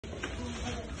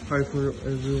Hi for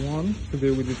everyone.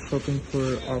 Today we did shopping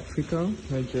for Africa,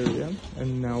 Nigeria,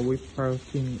 and now we're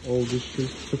parking all the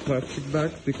shoes to plastic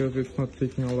bags because it's not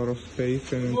taking a lot of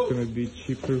space and it's gonna be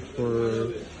cheaper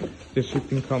for the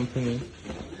shipping company.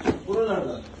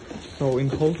 So in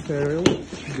wholesale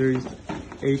there is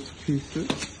 8 pieces,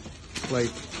 like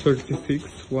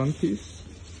 36 one piece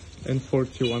and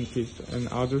 40 one piece, and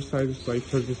other sizes like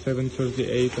 37,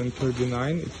 38 and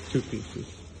 39, it's 2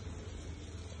 pieces.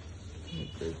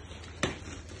 Okay.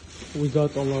 We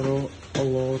got a lot,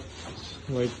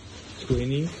 like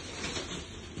 20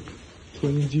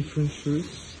 different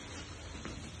shoes.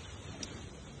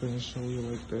 I'm gonna show you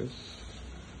like this.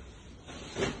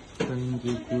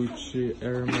 Fendi, Gucci,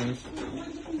 Hermes,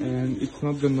 and it's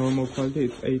not the normal quality,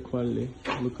 it's A quality.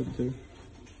 Look at this.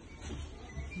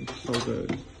 It's so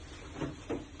good.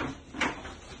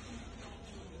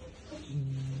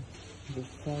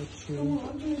 Versace.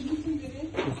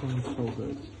 This one is so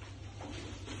good.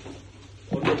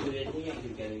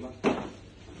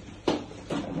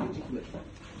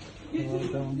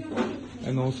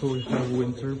 And also we have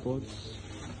winter boots.